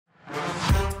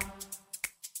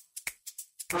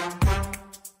Hi,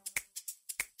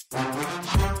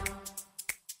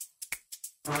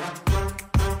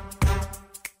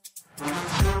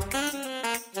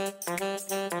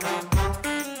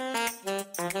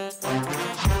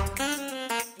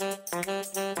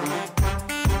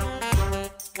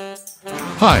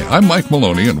 I'm Mike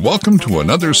Maloney, and welcome to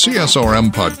another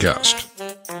CSRM podcast.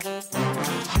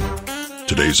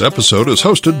 Today's episode is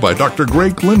hosted by Dr.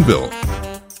 Greg Linville.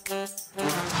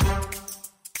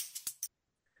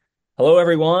 Hello,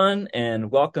 everyone, and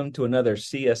welcome to another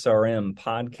CSRM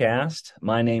podcast.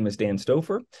 My name is Dan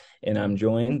Stoffer, and I'm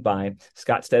joined by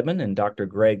Scott Stedman and Dr.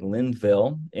 Greg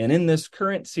Linville. And in this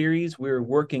current series, we're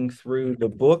working through the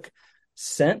book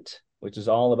Sent, which is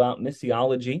all about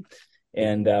missiology.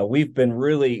 And we've been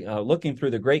really looking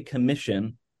through the Great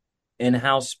Commission and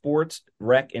how sports,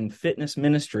 rec, and fitness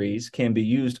ministries can be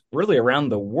used really around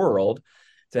the world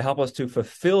to help us to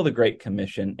fulfill the Great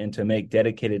Commission and to make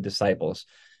dedicated disciples.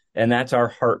 And that's our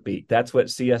heartbeat. That's what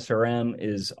CSRM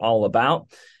is all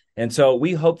about. And so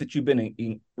we hope that you've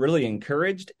been really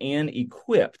encouraged and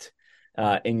equipped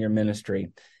in your ministry.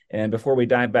 And before we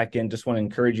dive back in, just want to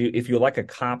encourage you, if you like a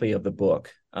copy of the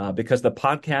book, because the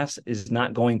podcast is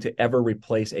not going to ever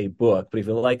replace a book. But if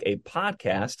you like a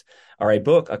podcast or a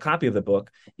book, a copy of the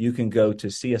book, you can go to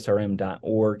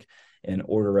csrm.org and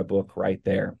order a book right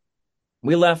there.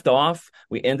 We left off,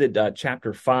 we ended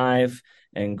chapter 5,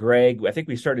 and Greg, I think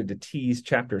we started to tease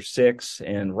chapter 6,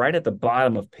 and right at the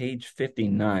bottom of page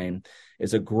 59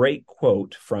 is a great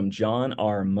quote from John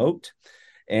R. Mote.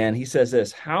 And he says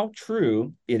this: how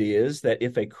true it is that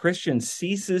if a Christian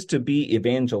ceases to be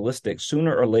evangelistic,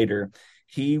 sooner or later,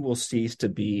 he will cease to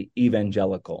be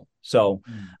evangelical. So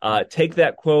take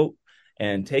that quote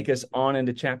and take us on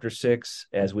into chapter 6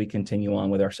 as we continue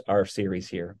on with our series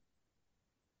here.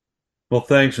 Well,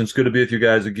 thanks. And it's good to be with you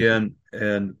guys again.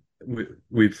 And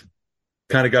we've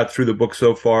kind of got through the book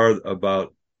so far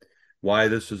about why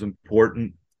this is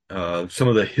important. Some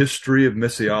of the history of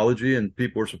missiology, and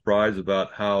people are surprised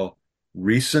about how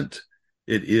recent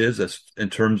it is in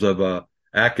terms of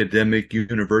academic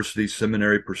university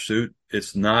seminary pursuit.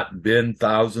 It's not been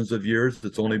thousands of years.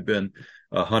 It's only been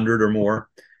 100 or more.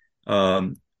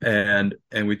 And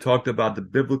we talked about the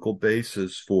biblical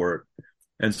basis for it.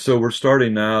 And so we're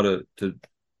starting now to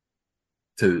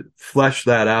flesh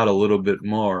that out a little bit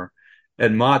more.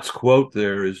 And Mott's quote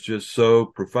there is just so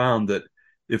profound that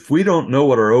if we don't know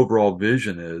what our overall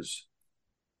vision is,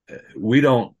 we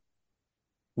don't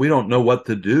know what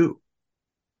to do.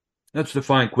 Let's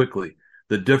define quickly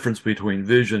the difference between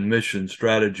vision, mission,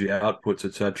 strategy, outputs,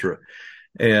 etc.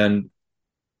 And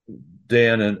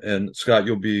Dan and Scott,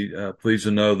 you'll be pleased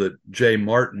to know that Jay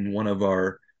Martin, one of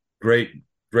our great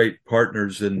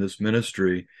partners in this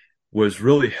ministry, was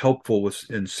really helpful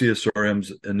in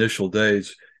CSRM's initial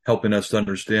days, helping us to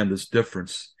understand this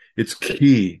difference. It's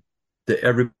key to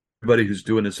everybody who's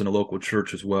doing this in a local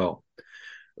church as well.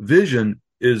 Vision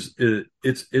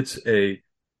it's a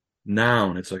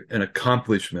noun. It's an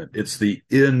accomplishment. It's the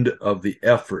end of the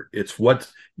effort. It's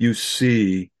what you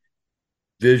see.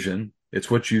 Vision. It's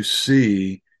what you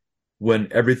see when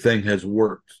everything has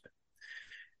worked.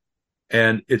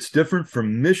 And it's different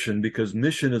from mission because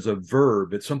mission is a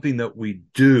verb. It's something that we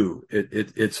do.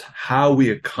 It's how we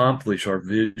accomplish our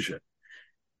vision.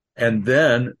 And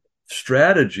then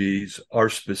strategies are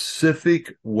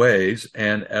specific ways,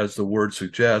 and as the word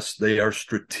suggests, they are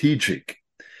strategic.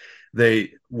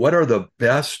 What are the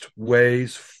best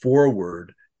ways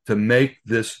forward to make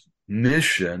this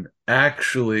mission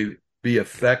actually be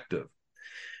effective?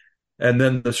 And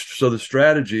then the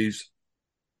strategies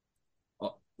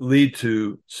lead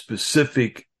to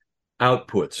specific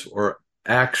outputs or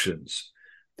actions.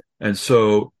 And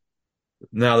so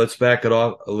now let's back it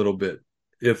off a little bit.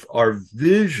 If our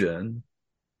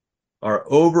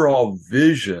overall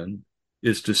vision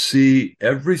is to see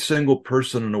every single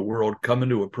person in the world come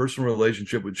into a personal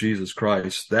relationship with Jesus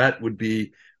Christ, that would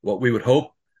be what we would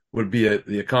hope would be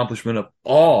the accomplishment of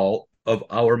all of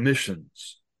our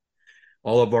missions,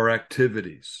 all of our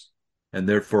activities, and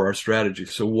therefore our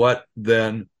strategies. So what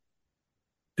then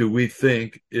do we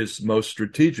think is most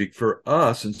strategic? For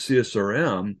us in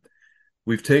CSRM,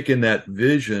 we've taken that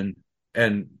vision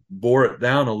and bore it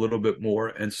down a little bit more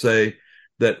and say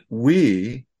that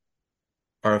we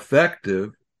are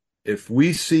effective if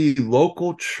we see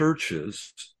local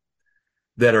churches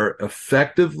that are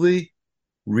effectively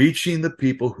reaching the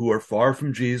people who are far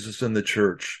from Jesus in the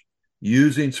church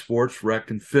using sports, rec,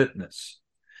 and fitness.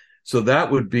 So that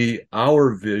would be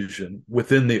our vision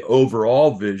within the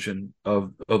overall vision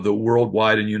of the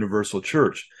worldwide and universal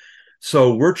church.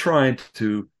 So we're trying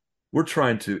to We're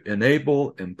trying to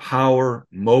enable, empower,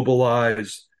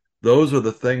 mobilize. Those are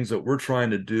the things that we're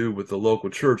trying to do with the local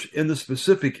church in the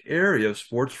specific area of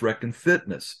sports, rec, and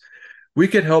fitness. We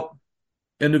can help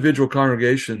individual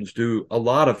congregations do a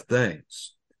lot of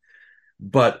things,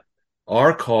 but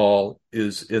our call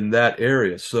is in that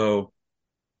area. So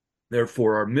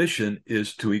therefore, our mission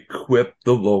is to equip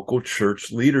the local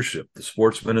church leadership, the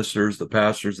sports ministers, the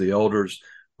pastors, the elders,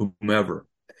 whomever.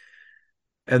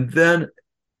 And then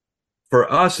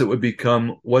for us, it would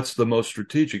become what's the most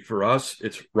strategic for us.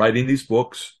 It's writing these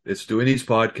books. It's doing these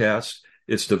podcasts.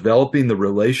 It's developing the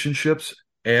relationships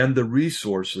and the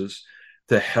resources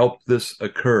to help this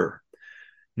occur.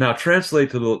 Now,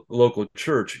 translate to the local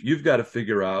church, you've got to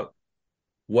figure out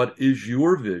what is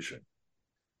your vision.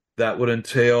 That would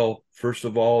entail, first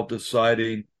of all,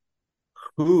 deciding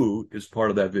who is part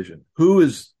of that vision. Who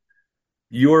is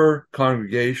your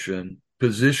congregation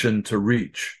positioned to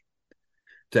reach,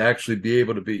 to actually be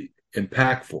able to be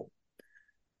impactful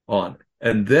on?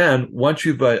 And then once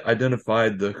you've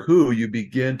identified the who, you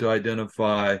begin to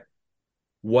identify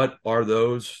what are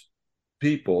those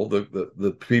people,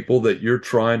 the people that you're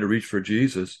trying to reach for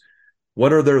Jesus.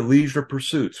 What are their leisure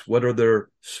pursuits? What are their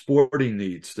sporting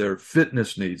needs, their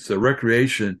fitness needs, their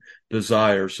recreation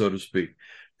desire, so to speak?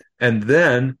 And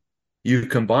then you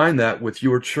combine that with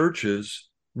your church's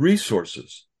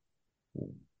resources.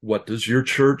 What does your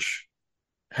church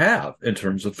have in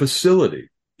terms of facility,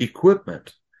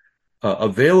 equipment,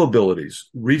 availabilities,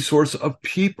 resource of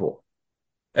people,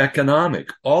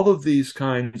 economic, all of these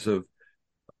kinds of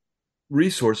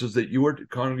resources that your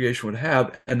congregation would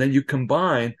have, and then you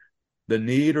combine the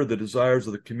need or the desires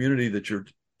of the community that you're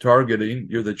targeting,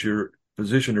 that you're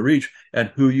positioned to reach,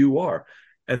 and who you are.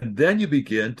 And then you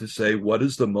begin to say, what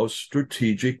is the most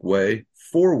strategic way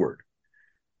forward?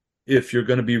 If you're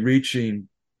going to be reaching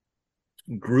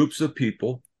groups of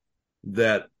people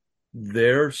that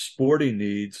their sporting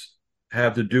needs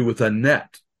have to do with a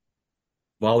net,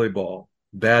 volleyball,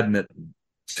 badminton,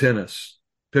 tennis,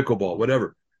 pickleball,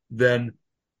 whatever, then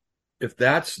if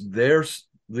that's their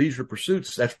leisure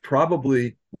pursuits, that's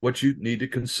probably what you need to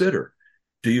consider.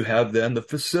 Do you have then the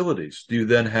facilities? Do you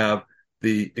then have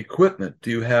the equipment? Do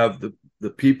you have the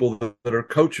people that are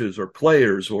coaches or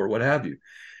players or what have you?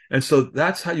 And so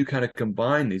that's how you kind of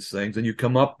combine these things, and you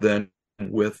come up then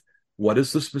with what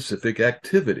is the specific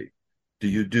activity? Do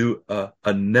you do a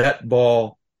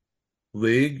netball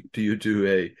league? Do you do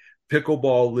a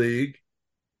pickleball league?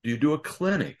 Do you do a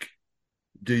clinic?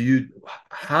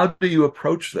 How do you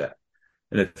approach that?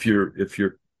 And if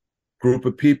your group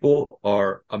of people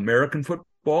are American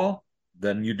football,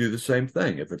 then you do the same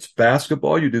thing. If it's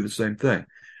basketball, you do the same thing.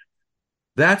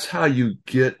 That's how you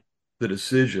get the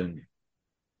decision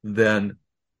then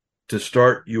to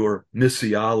start your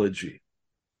missiology.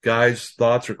 Guys,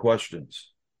 thoughts or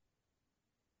questions?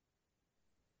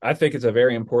 I think it's a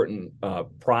very important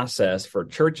process for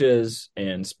churches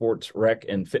and sports rec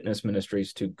and fitness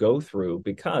ministries to go through,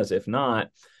 because if not,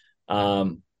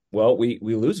 we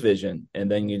lose vision,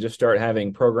 and then you just start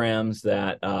having programs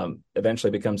that eventually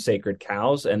become sacred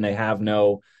cows, and they have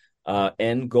no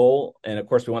end goal. And of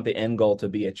course, we want the end goal to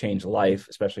be a changed life,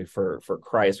 especially for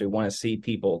Christ. We want to see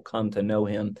people come to know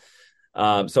him.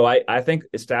 So I think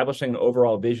establishing an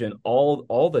overall vision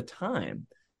all the time,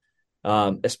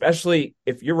 especially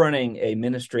if you're running a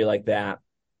ministry like that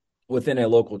within a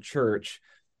local church,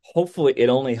 hopefully it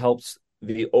only helps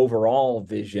the overall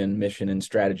vision, mission, and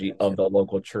strategy of the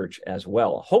local church as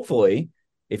well. Hopefully,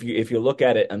 if you look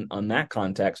at it on that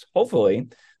context, hopefully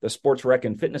the sports rec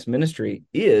and fitness ministry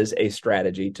is a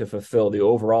strategy to fulfill the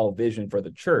overall vision for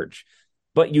the church,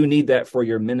 but you need that for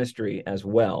your ministry as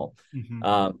well.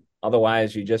 Mm-hmm.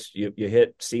 Otherwise, you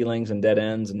hit ceilings and dead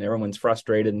ends, and everyone's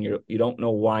frustrated, and you don't know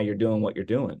why you're doing what you're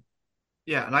doing.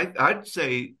 Yeah, and I'd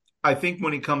say, I think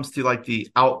when it comes to like the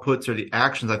outputs or the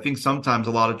actions, I think sometimes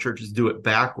a lot of churches do it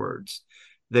backwards.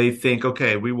 They think,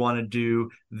 okay, we want to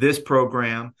do this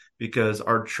program because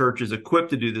our church is equipped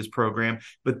to do this program.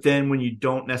 But then when you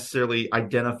don't necessarily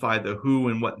identify the who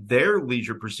and what their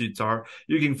leisure pursuits are,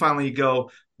 you can finally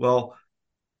go, well,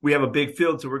 we have a big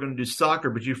field, so we're going to do soccer.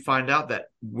 But you find out that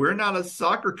we're not a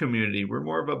soccer community. We're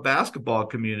more of a basketball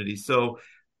community. So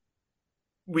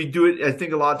we do it. I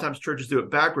think a lot of times churches do it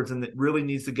backwards, and it really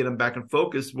needs to get them back in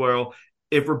focus. Well,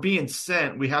 if we're being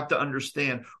sent, we have to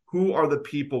understand who are the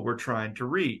people we're trying to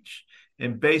reach.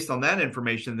 And based on that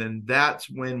information, then that's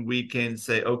when we can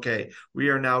say, okay, we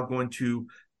are now going to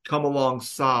come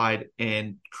alongside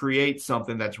and create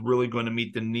something that's really going to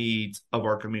meet the needs of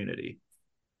our community.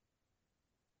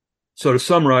 So to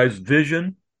summarize,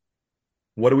 vision,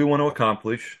 what do we want to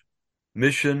accomplish?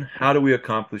 Mission, how do we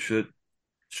accomplish it?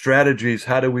 strategies.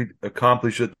 How do we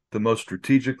accomplish it the most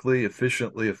strategically,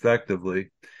 efficiently,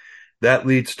 effectively? That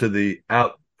leads to the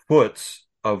outputs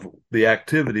of the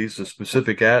activities, the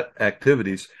specific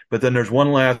activities. But then there's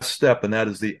one last step, and that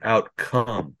is the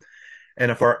outcome. And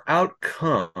if our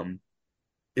outcome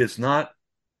is not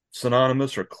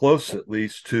synonymous or close, at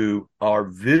least, to our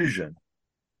vision,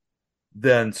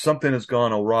 then something has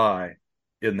gone awry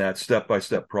in that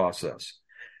step-by-step process.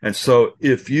 And so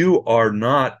if you are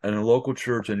not in a local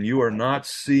church and you are not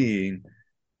seeing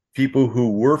people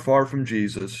who were far from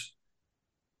Jesus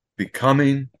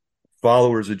becoming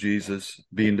followers of Jesus,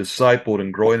 being discipled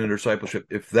and growing in discipleship,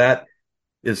 if that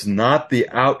is not the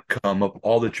outcome of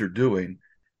all that you're doing,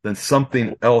 then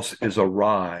something else is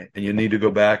awry and you need to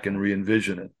go back and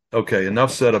re-envision it. Okay,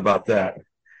 enough said about that.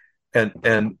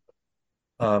 And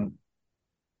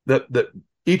that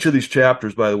each of these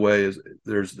chapters, by the way, is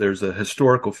there's a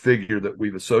historical figure that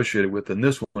we've associated with, and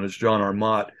this one is John R.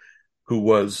 Mott, who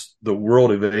was the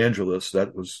world evangelist.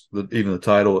 That was even the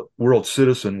title. World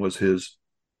Citizen was his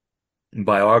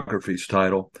biography's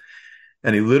title.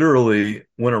 And he literally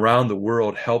went around the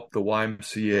world, helped the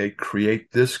YMCA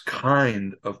create this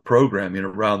kind of programming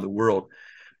around the world.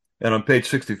 And on page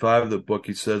 65 of the book,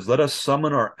 he says, "Let us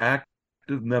summon our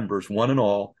active members, one and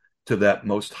all, to that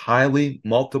most highly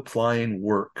multiplying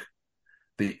work,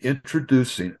 the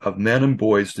introducing of men and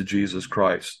boys to Jesus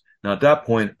Christ." Now, at that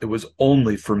point, it was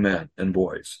only for men and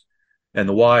boys. And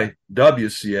the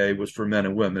YWCA was for men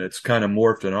and women. It's kind of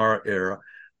morphed in our era.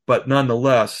 But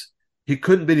nonetheless, he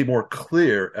couldn't be any more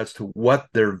clear as to what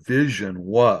their vision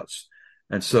was.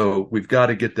 And so we've got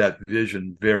to get that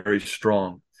vision very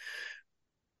strong.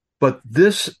 But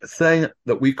this thing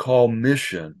that we call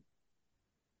mission,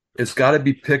 it's got to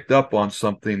be picked up on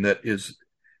something that is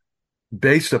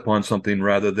based upon something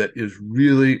rather that is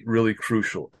really, really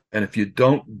crucial. And if you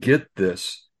don't get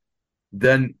this,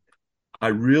 then I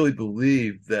really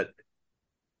believe that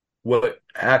what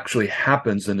actually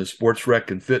happens in the sports rec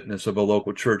and fitness of a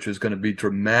local church is going to be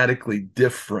dramatically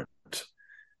different.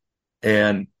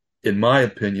 And in my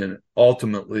opinion,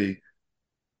 ultimately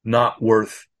not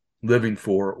worth living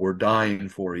for or dying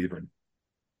for even.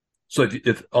 So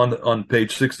if on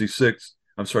page 65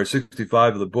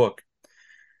 of the book,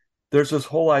 there's this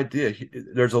whole idea.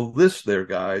 There's a list there,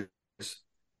 guys,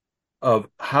 of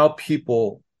how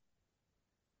people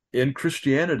in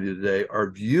Christianity today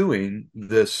are viewing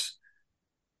this,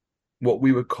 what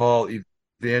we would call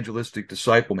evangelistic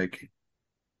disciple making,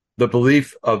 the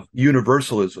belief of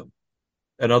universalism.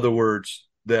 In other words,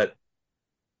 that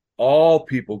all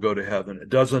people go to heaven. It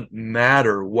doesn't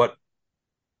matter what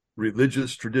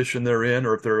religious tradition they're in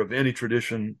or if they're of any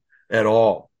tradition at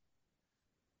all.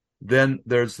 Then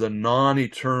there's the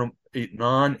non-eternal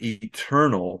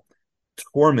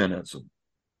tormentism,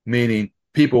 meaning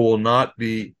people will not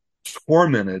be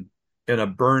tormented in a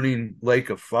burning lake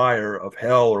of fire of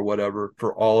hell or whatever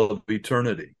for all of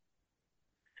eternity.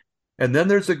 And then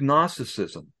there's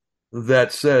agnosticism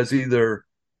that says either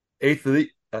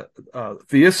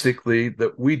theistically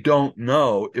that we don't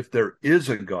know if there is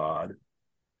a God,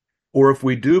 or if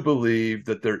we do believe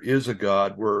that there is a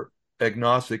God, we're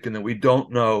agnostic and that we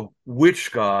don't know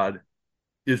which God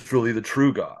is really the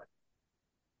true God.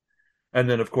 And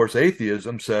then, of course,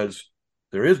 atheism says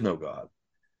there is no God.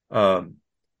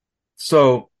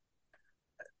 So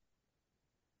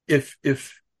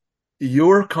if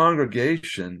your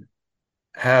congregation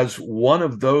has one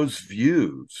of those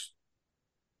views,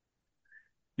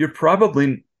 you're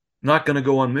probably not going to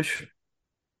go on mission.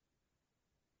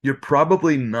 You're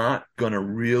probably not going to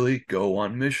really go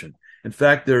on mission. In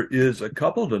fact, there is a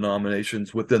couple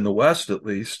denominations within the West, at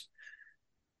least,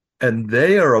 and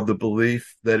they are of the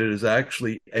belief that it is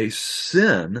actually a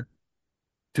sin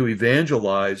to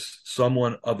evangelize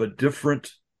someone of a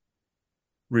different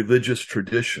religious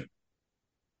tradition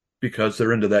because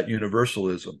they're into that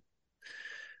universalism.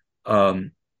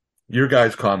 Your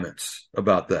guys' comments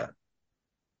about that?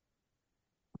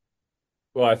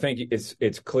 Well, I think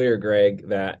it's clear, Greg,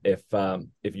 that if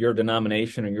your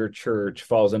denomination or your church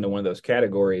falls into one of those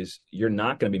categories, you're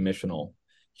not going to be missional.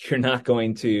 You're not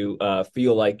going to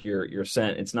feel like you're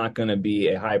sent. It's not going to be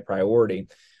a high priority.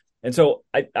 And so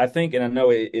I think, and I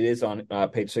know it is on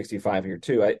page 65 here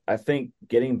too, I think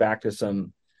getting back to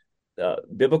some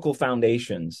biblical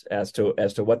foundations as to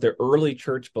what the early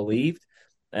church believed,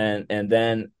 and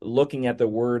then looking at the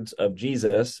words of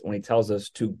Jesus when he tells us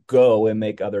to go and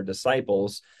make other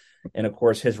disciples, and of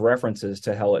course his references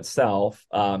to hell itself.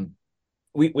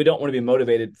 We don't want to be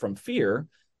motivated from fear,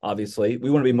 obviously.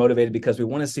 We want to be motivated because we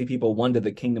want to see people won to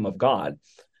the kingdom of God.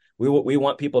 we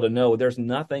want people to know there's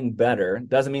nothing better.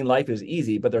 Doesn't mean life is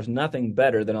easy, but there's nothing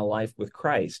better than a life with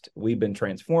Christ. We've been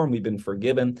transformed, we've been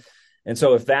forgiven. And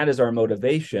so if that is our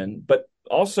motivation, but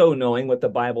also knowing what the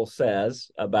Bible says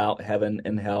about heaven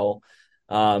and hell,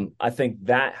 I think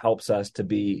that helps us to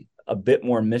be a bit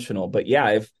more missional. But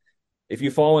yeah, if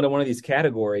you fall into one of these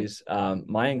categories,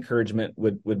 my encouragement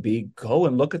would be go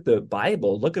and look at the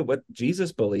Bible, look at what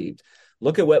Jesus believed,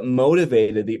 look at what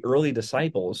motivated the early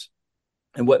disciples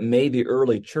and what made the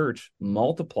early church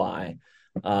multiply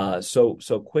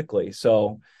so quickly.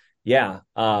 So yeah,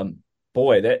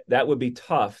 boy, that would be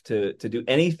tough to do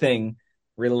anything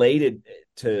related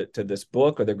to this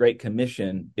book or the Great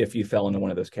Commission if you fell into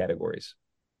one of those categories.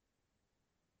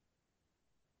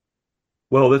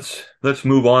 Well, let's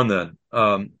move on then.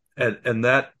 And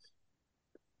that,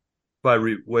 by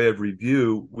way of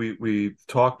review, we've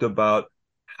talked about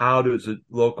how does a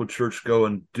local church go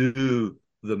and do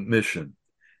the mission,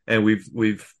 and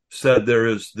we've said there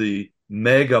is the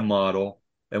mega model,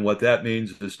 and what that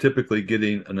means is typically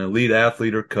getting an elite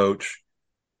athlete or coach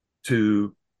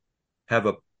to have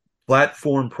a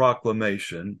platform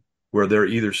proclamation where they're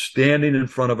either standing in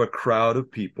front of a crowd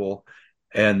of people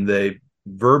and they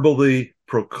verbally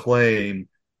proclaim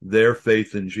their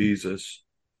faith in Jesus,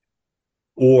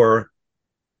 or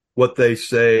what they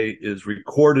say is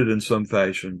recorded in some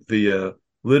fashion via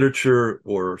literature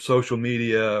or social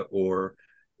media or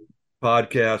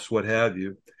podcasts, what have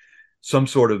you, some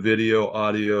sort of video,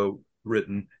 audio,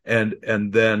 written, and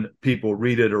then people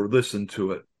read it or listen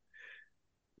to it.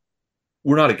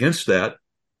 We're not against that,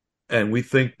 and we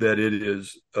think that it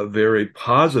is a very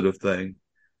positive thing.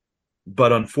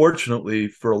 But unfortunately,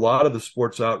 for a lot of the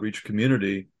sports outreach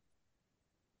community,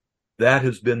 that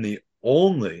has been the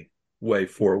only way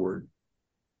forward.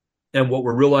 And what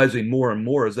we're realizing more and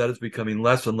more is that it's becoming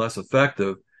less and less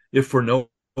effective, if for no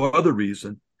other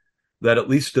reason, that at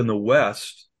least in the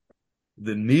West,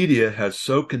 the media has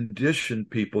so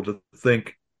conditioned people to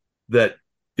think that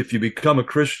if you become a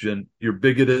Christian, you're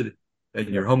bigoted and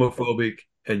you're homophobic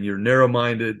and you're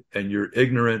narrow-minded and you're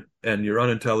ignorant and you're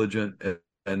unintelligent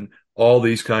and all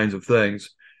these kinds of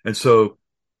things. And so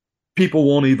people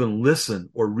won't even listen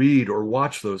or read or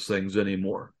watch those things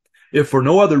anymore. If for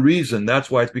no other reason, that's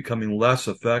why it's becoming less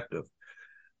effective.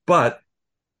 But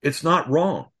it's not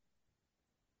wrong.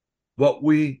 What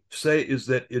we say is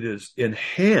that it is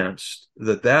enhanced,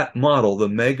 that model, the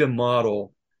mega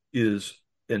model, is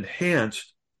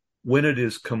enhanced when it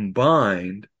is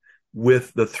combined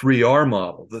with the 3R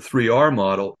model. The 3R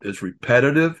model is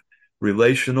repetitive,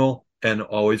 relational, and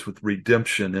always with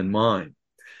redemption in mind.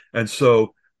 And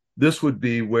so this would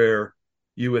be where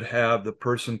you would have the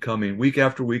person coming week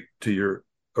after week to your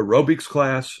aerobics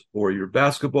class or your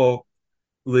basketball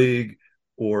league,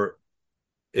 or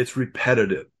it's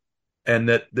repetitive, and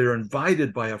that they're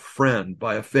invited by a friend,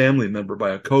 by a family member,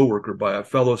 by a coworker, by a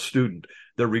fellow student.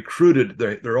 They're recruited.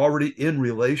 They're already in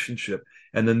relationship.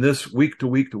 And then this week to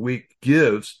week to week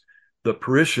gives the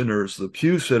parishioners, the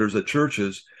pew sitters at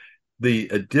churches, the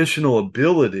additional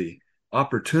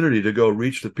opportunity to go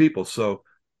reach the people. So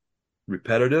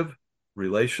repetitive,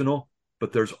 relational,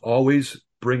 but there's always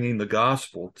bringing the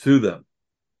gospel to them.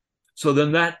 So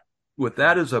then with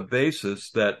that as a basis,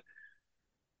 that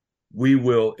we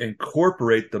will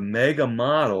incorporate the mega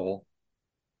model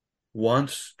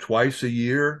once, twice a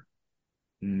year,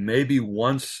 maybe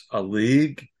once a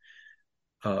league.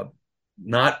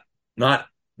 Not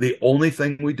the only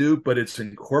thing we do, but it's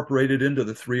incorporated into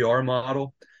the 3R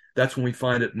model. That's when we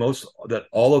find that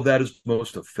all of that is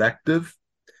most effective.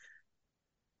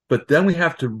 But then we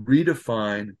have to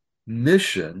redefine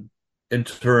mission in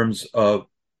terms of,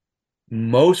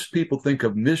 most people think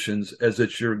of missions as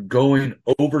that you're going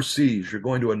overseas, you're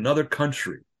going to another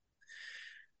country.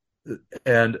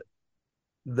 And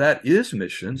that is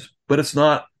missions, but it's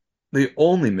not the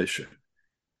only mission.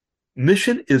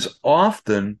 Mission is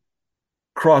often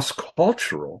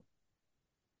cross-cultural,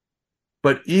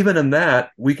 but even in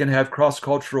that, we can have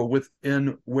cross-cultural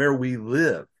within where we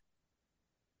live.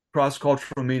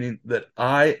 Cross-cultural meaning that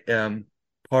I am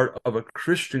part of a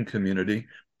Christian community,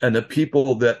 and the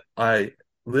people that I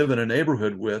live in a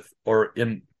neighborhood with, or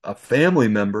in a family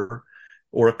member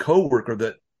or a coworker,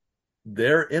 that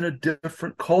they're in a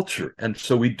different culture. And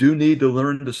so we do need to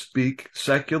learn to speak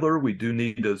secular. We do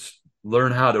need to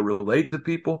learn how to relate to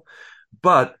people,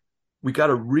 but we got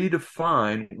to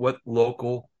redefine what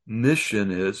local mission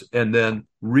is, and then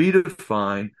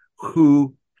redefine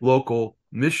who local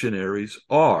missionaries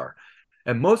are.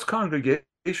 And most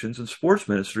congregations and sports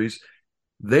ministries,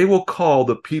 they will call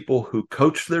the people who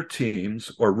coach their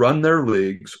teams or run their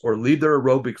leagues or lead their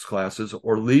aerobics classes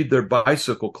or lead their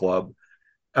bicycle club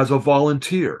as a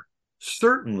volunteer.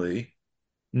 Certainly,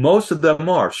 most of them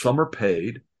are. Some are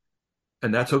paid,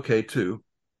 and that's okay too.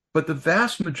 But the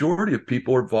vast majority of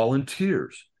people are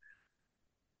volunteers.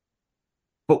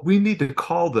 But we need to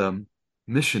call them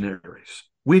missionaries.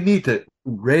 We need to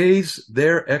raise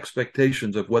their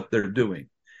expectations of what they're doing.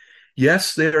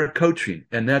 Yes, they are coaching,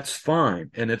 and that's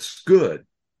fine, and it's good.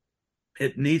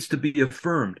 It needs to be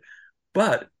affirmed.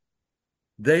 But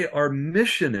they are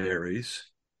missionaries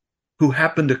who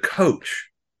happen to coach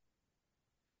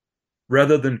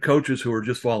rather than coaches who are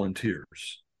just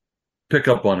volunteers. Pick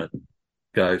up on it,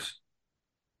 guys.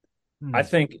 I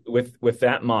think with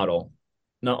that model,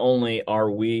 not only are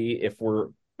we, if we're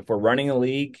running a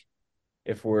league,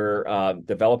 if we're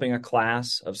developing a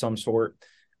class of some sort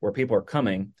where people are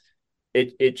coming,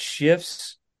 it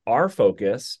shifts our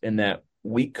focus in that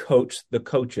we coach the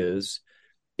coaches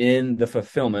in the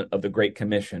fulfillment of the Great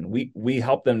Commission. We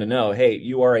help them to know, hey,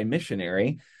 you are a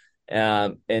missionary,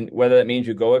 and whether that means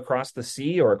you go across the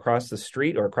sea or across the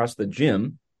street or across the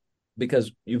gym,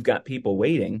 because you've got people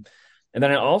waiting. And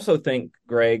then I also think,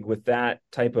 Greg, with that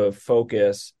type of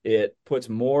focus, it puts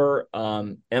more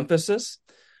emphasis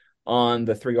on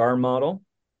the 3R model,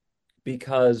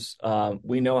 because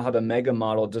we know how the mega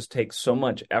model just takes so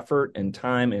much effort and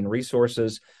time and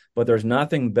resources, but there's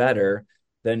nothing better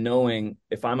than knowing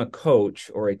if I'm a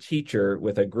coach or a teacher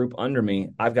with a group under me,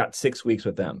 I've got 6 weeks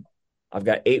with them. I've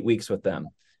got 8 weeks with them.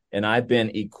 And I've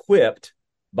been equipped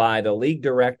by the league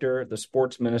director, the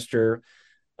sports minister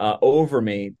over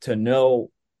me to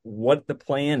know what the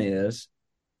plan is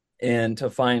and to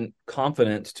find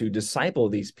confidence to disciple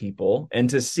these people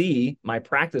and to see my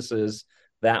practices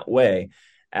that way,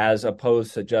 as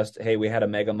opposed to just, hey, we had a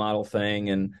mega model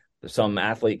thing and some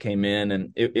athlete came in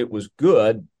and it was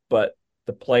good, but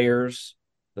the players,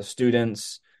 the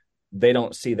students, they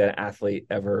don't see that athlete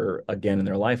ever again in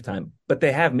their lifetime, but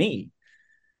they have me.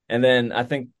 And then I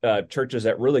think churches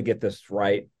that really get this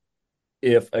right,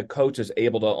 if a coach is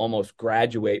able to almost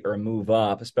graduate or move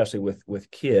up, especially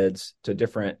with kids, to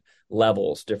different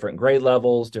levels, different grade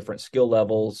levels, different skill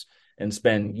levels, and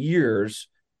spend years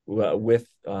with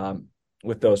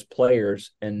those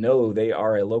players and know they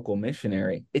are a local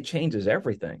missionary, it changes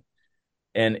everything.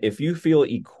 And if you feel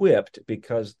equipped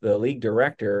because the league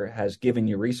director has given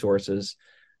you resources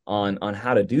on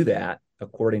how to do that,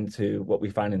 according to what we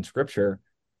find in Scripture,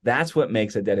 that's what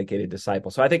makes a dedicated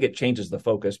disciple. So I think it changes the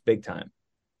focus big time.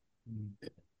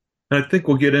 I think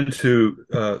we'll get into,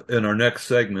 in our next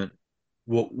segment,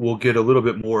 we'll get a little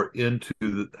bit more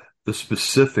into the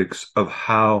specifics of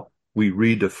how we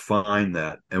redefine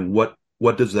that and what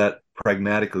does that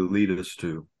pragmatically lead us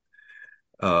to.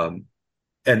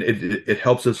 And it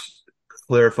helps us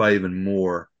clarify even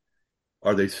more,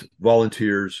 are they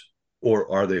volunteers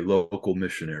or are they local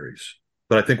missionaries?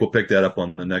 But I think we'll pick that up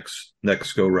on the next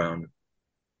go round.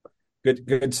 Good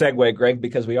segue, Greg,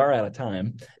 because we are out of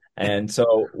time. And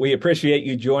so we appreciate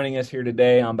you joining us here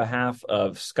today on behalf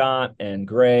of Scott and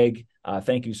Greg.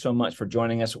 Thank you so much for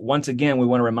joining us. Once again, we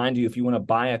want to remind you, if you want to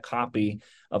buy a copy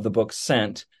of the book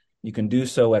Sent, you can do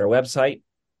so at our website,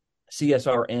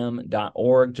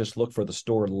 CSRM.org. Just look for the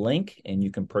store link and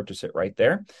you can purchase it right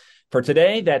there. For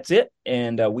today, that's it.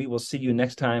 And we will see you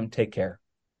next time. Take care.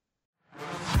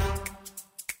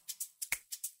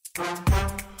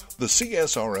 The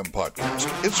CSRM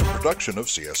podcast is a production of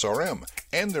CSRM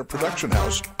and their production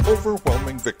house,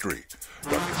 Overwhelming Victory.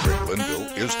 Dr. Greg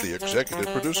Linville is the executive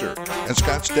producer, and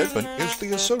Scott Stedman is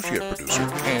the associate producer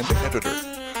and editor.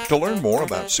 To learn more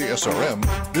about CSRM,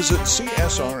 visit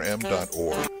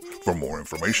csrm.org. For more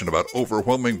information about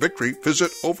Overwhelming Victory,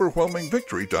 visit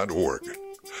overwhelmingvictory.org.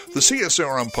 The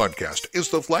CSRM podcast is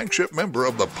the flagship member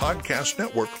of the podcast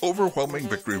network Overwhelming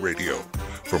Victory Radio.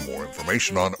 For more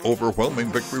information on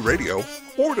Overwhelming Victory Radio,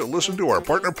 or to listen to our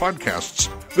partner podcasts,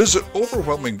 visit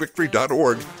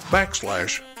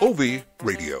overwhelmingvictory.org/OV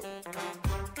Radio.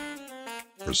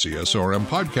 For CSRM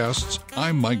Podcasts,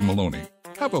 I'm Mike Maloney.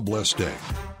 Have a blessed day.